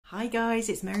Hi guys,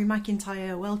 it's Mary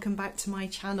McIntyre. Welcome back to my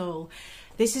channel.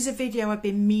 This is a video I've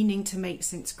been meaning to make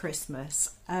since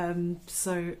Christmas.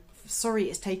 So sorry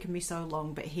it's taken me so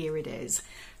long, but here it is.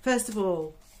 First of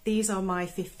all, these are my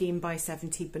 15 by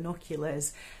 70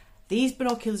 binoculars. These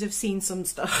binoculars have seen some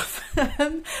stuff.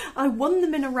 I won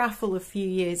them in a raffle a few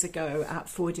years ago at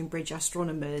Fordingbridge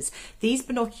Astronomers. These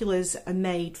binoculars are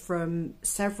made from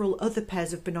several other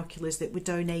pairs of binoculars that were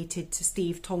donated to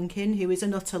Steve Tonkin, who is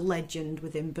an utter legend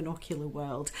within binocular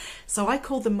world. So I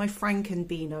call them my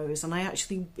Frankenbinos,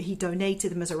 and he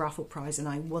donated them as a raffle prize and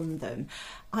I won them.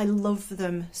 I love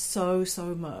them so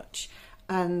much,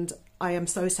 and I am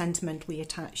so sentimentally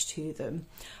attached to them.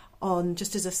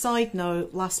 Just as a side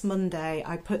note, last Monday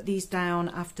I put these down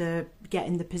after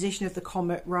getting the position of the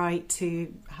comet right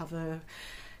to have a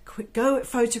quick go at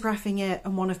photographing it,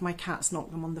 and one of my cats knocked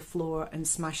them on the floor and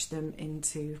smashed them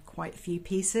into quite a few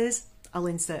pieces. I'll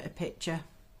insert a picture.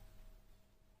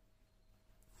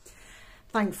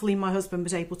 Thankfully my husband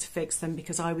was able to fix them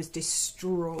because I was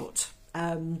distraught.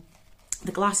 The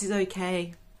glass is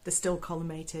okay, they're still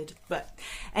collimated, but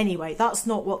anyway, that's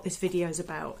not what this video is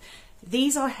about.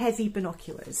 These are heavy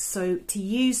binoculars, so to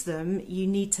use them you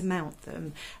need to mount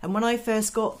them, and when I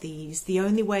first got these, the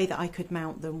only way that I could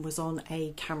mount them was on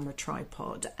a camera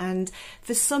tripod, and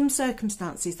for some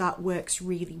circumstances that works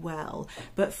really well,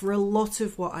 but for a lot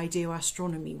of what I do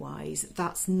astronomy wise,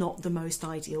 that's not the most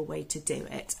ideal way to do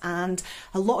it. And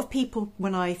a lot of people,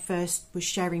 when I first was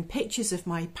sharing pictures of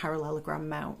my parallelogram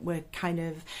mount, were kind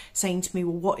of saying to me,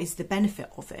 well, what is the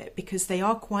benefit of it, because they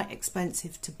are quite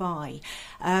expensive to buy.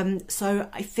 So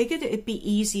I figured it'd be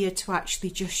easier to actually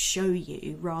just show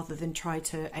you rather than try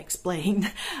to explain.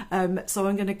 So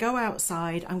I'm going to go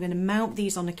outside, I'm going to mount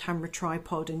these on a camera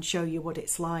tripod and show you what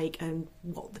it's like and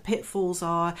what the pitfalls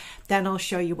are. Then I'll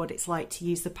show you what it's like to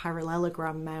use the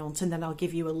parallelogram mount, and then I'll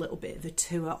give you a little bit of a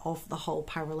tour of the whole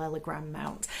parallelogram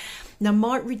mount. Now,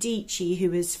 Mark Radice,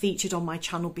 who has featured on my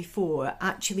channel before,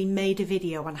 actually made a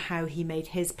video on how he made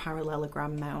his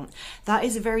parallelogram mount. That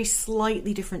is a very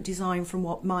slightly different design from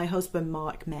what my husband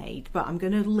Mark made, but I'm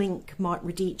going to link Mark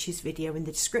Radice's video in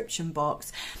the description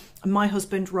box. My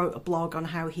husband wrote a blog on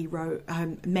how he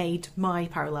made my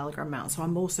parallelogram mount, so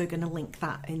I'm also going to link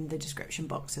that in the description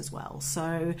box as well.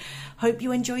 So hope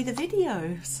you enjoy the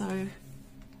video. So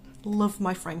love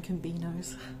my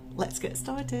Frankenbinos. Let's get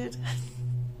started.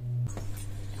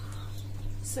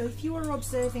 So if you are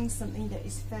observing something that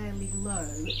is fairly low,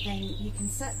 then you can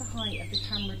set the height of the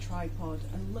camera tripod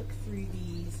and look through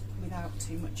these without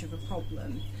too much of a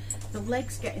problem. The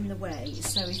legs get in the way,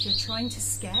 so if you're trying to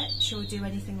sketch or do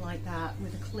anything like that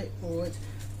with a clipboard,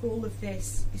 all of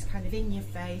this is kind of in your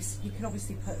face. You can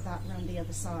obviously put that around the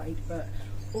other side, but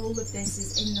all of this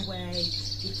is in the way.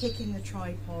 You're kicking the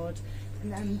tripod,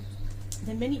 and then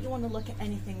the minute you want to look at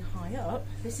anything high up,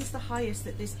 this is the highest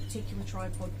that this particular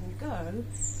tripod will go,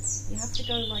 you have to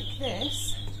go like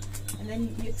this, and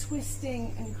then you're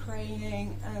twisting and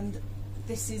craning, and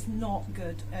this is not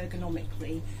good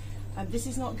ergonomically. This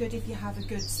is not good if you have a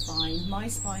good spine. My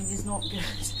spine is not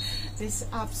good. This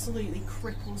absolutely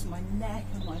cripples my neck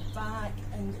and my back,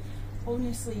 and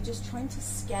honestly, just trying to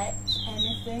sketch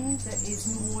anything that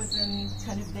is more than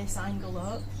kind of this angle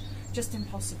up, just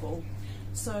impossible.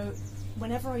 So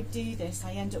whenever I do this,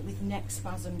 I end up with neck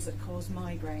spasms that cause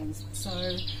migraines. So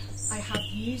I have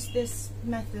used this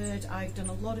method, I've done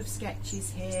a lot of sketches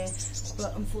here,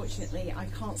 but unfortunately I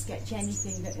can't sketch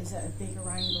anything that is at a bigger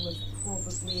angle of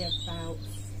probably about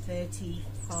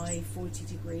 35–40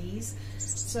 degrees.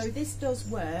 So this does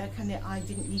work, and I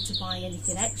didn't need to buy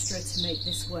anything extra to make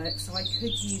this work, so I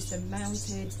could use them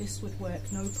mounted. This would work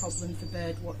no problem for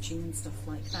bird watching and stuff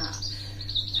like that.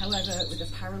 However, with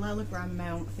a parallelogram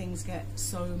mount, things get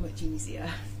so much easier.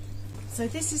 So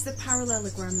this is the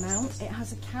parallelogram mount. It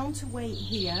has a counterweight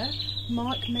here.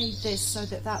 Mark made this so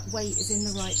that that weight is in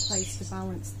the right place to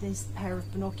balance this pair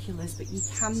of binoculars, but you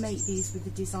can make these with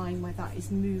a design where that is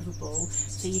movable,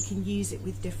 so you can use it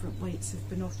with different weights of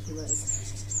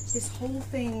binoculars. This whole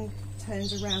thing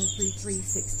turns around through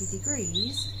 360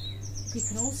 degrees. You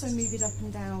can also move it up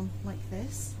and down like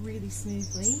this, really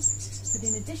smoothly. But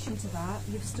in addition to that,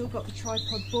 you've still got the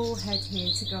tripod ball head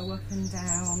here to go up and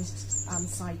down and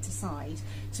side to side.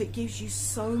 So it gives you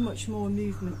so much more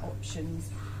movement options.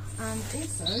 And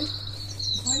also,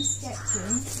 if I'm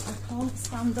sketching, I can't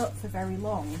stand up for very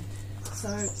long. So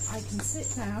I can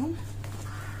sit down.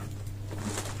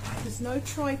 There's no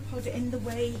tripod in the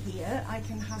way here. I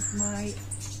can have my,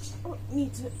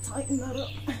 need to tighten that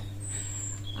up.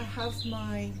 I have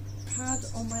my pad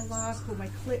on my lap or my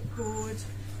clipboard.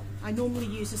 I normally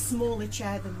use a smaller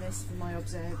chair than this for my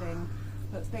observing.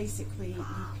 but basically you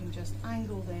can just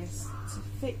angle this to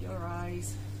fit your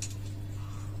eyes.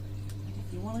 And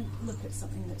if you want to look at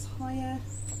something that's higher,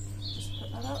 just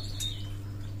put that up.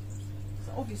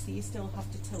 So obviously you still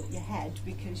have to tilt your head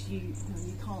because you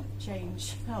can't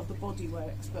change how the body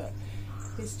works, but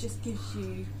this just gives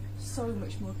you so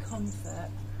much more comfort.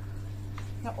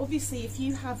 Now obviously if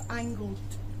you have angled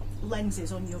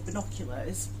lenses on your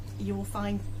binoculars, you'll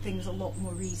find things a lot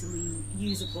more easily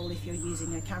usable if you're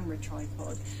using a camera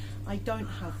tripod. I don't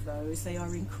have those. They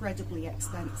are incredibly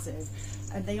expensive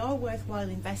and they are worthwhile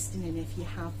investing in if you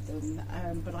have them,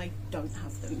 but I don't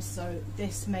have them, so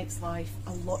this makes life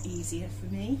a lot easier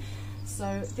for me.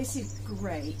 So this is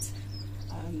great.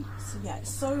 So yeah,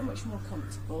 it's so much more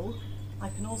comfortable. I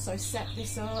can also set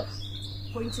this up,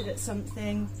 point it at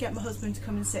something, get my husband to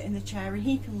come and sit in the chair, and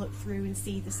he can look through and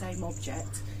see the same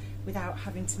object without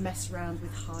having to mess around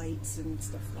with heights and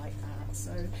stuff like that.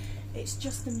 So it's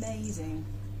just amazing,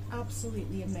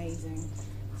 absolutely amazing.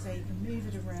 So you can move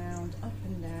it around, up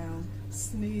and down,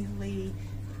 smoothly,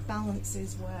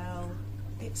 balances well.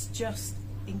 It's just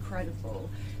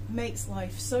incredible. Makes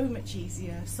life so much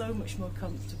easier, so much more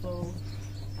comfortable.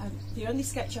 The only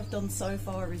sketch I've done so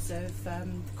far is of the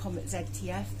comet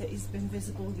ZTF that has been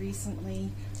visible recently,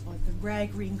 or the rare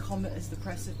green comet as the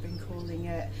press have been calling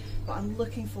it, but I'm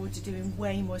looking forward to doing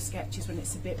way more sketches when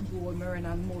it's a bit warmer and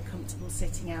I'm more comfortable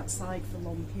sitting outside for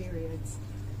long periods.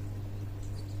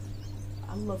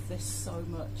 I love this so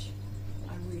much,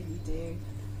 I really do.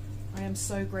 I am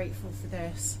so grateful for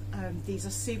this. These are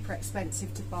super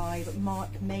expensive to buy, but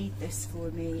Mark made this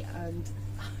for me and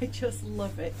I just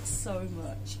love it so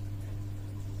much.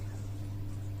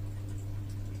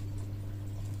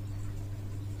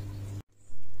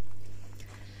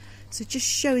 So just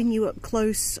showing you up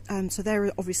close, so there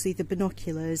are obviously the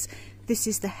binoculars. This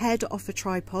is the head off a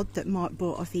tripod that Mark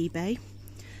bought off eBay.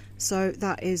 So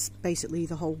that is basically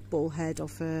the whole ball head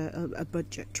off a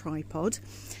budget tripod.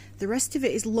 The rest of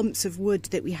it is lumps of wood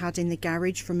that we had in the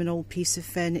garage from an old piece of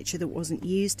furniture that wasn't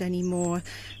used anymore.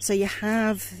 So you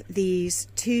have these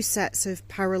two sets of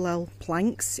parallel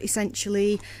planks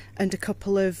essentially, and a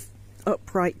couple of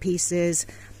upright pieces,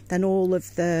 then all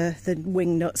of the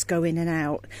wing nuts go in and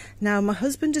out. Now my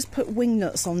husband has put wing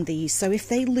nuts on these, so if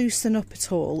they loosen up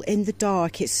at all in the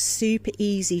dark, it's super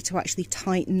easy to actually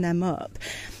tighten them up.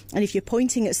 And if you're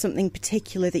pointing at something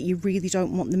particular that you really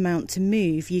don't want the mount to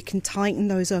move, you can tighten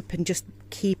those up and just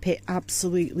keep it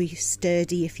absolutely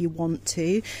sturdy if you want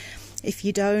to. If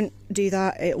you don't do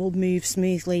that, it will move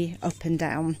smoothly up and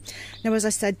down. Now, as I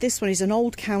said, this one is an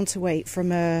old counterweight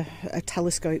from a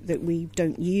telescope that we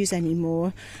don't use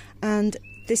anymore, and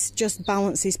this just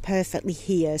balances perfectly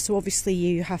here. So obviously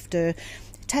you have to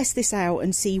test this out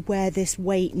and see where this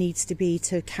weight needs to be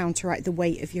to counteract the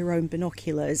weight of your own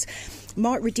binoculars.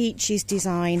 Mark Radici's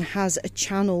design has a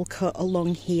channel cut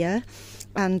along here,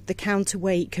 and the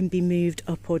counterweight can be moved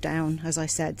up or down, as I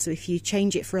said. So if you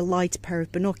change it for a lighter pair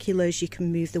of binoculars, you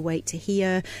can move the weight to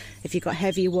here. If you've got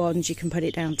heavier ones, you can put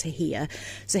it down to here.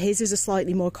 So his is a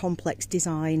slightly more complex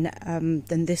design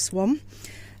than this one.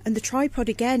 And the tripod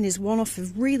again is one off a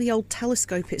really old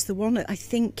telescope. It's the one that I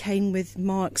think came with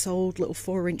Mark's old little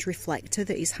 4-inch reflector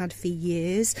that he's had for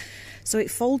years. So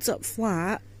it folds up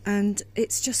flat and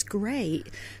it's just great.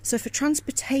 So for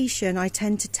transportation, I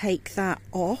tend to take that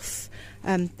off.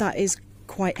 That is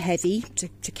quite heavy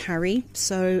to carry.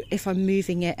 So if I'm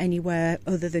moving it anywhere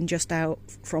other than just out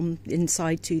from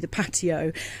inside to the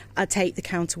patio, I take the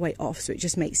counterweight off, so it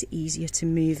just makes it easier to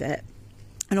move it.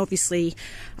 And obviously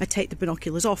I take the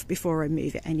binoculars off before I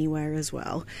move it anywhere as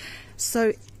well.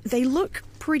 So they look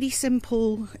pretty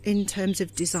simple in terms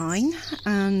of design,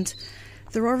 and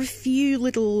there are a few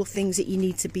little things that you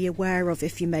need to be aware of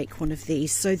if you make one of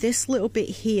these. So this little bit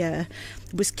here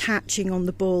was catching on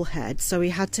the ball head, so we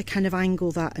had to kind of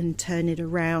angle that and turn it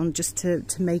around just to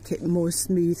make it more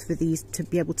smooth for these to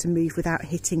be able to move without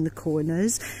hitting the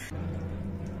corners.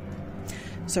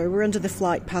 So we're under the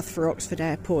flight path for Oxford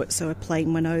Airport, so a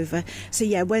plane went over. So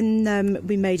yeah, when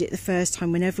we made it the first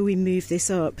time, whenever we moved this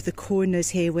up, the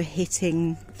corners here were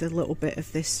hitting the little bit of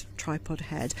this tripod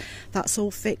head. That's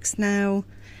all fixed now.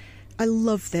 I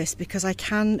love this because I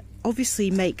can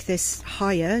obviously make this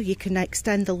higher. You can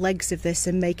extend the legs of this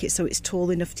and make it so it's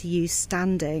tall enough to use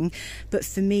standing. But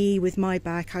for me, with my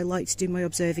back, I like to do my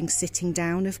observing sitting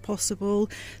down if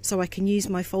possible. So I can use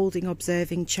my folding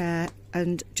observing chair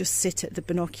and just sit at the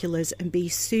binoculars and be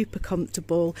super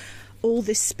comfortable. All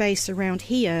this space around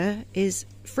here is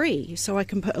free, so I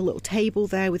can put a little table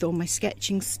there with all my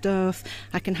sketching stuff.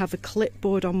 I can have a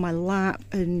clipboard on my lap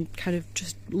and kind of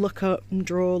just look up and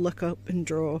draw, look up and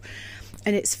draw.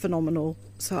 and it's phenomenal.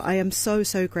 So I am so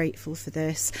grateful for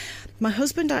this. My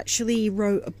husband actually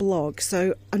wrote a blog,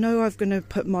 so I know I'm going to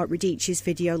put Mark Radice's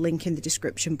video link in the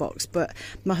description box, but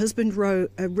my husband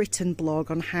wrote a written blog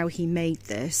on how he made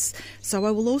this, so I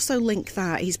will also link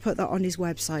that. He's put that on his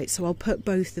website, so I'll put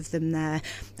both of them there.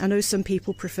 I know some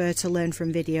people prefer to learn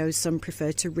from videos, some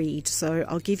prefer to read, so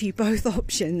I'll give you both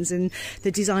options, and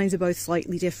the designs are both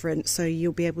slightly different, so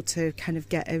you'll be able to kind of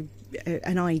get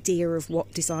an idea of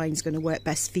what design is going to work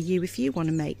best for you if you want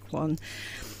to make one.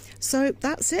 So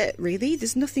that's it, really.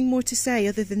 There's nothing more to say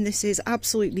other than this is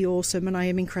absolutely awesome and I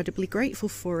am incredibly grateful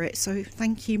for it. So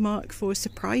thank you, Mark, for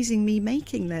surprising me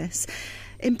making this.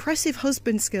 Impressive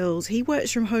husband skills. He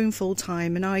works from home full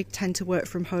time and I tend to work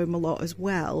from home a lot as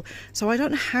well. So I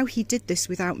don't know how he did this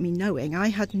without me knowing. I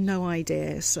had no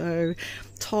idea. So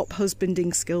top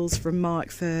husbanding skills from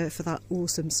Mark for that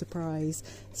awesome surprise.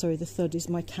 Sorry, the thud is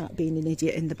my cat being an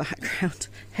idiot in the background.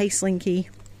 Hey,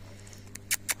 Slinky.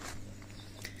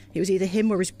 It was either him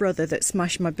or his brother that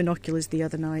smashed my binoculars the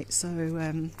other night,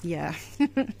 so yeah.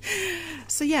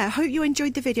 So yeah, I hope you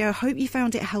enjoyed the video, I hope you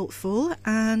found it helpful,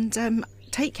 and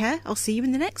take care. I'll see you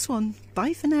in the next one.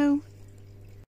 Bye for now.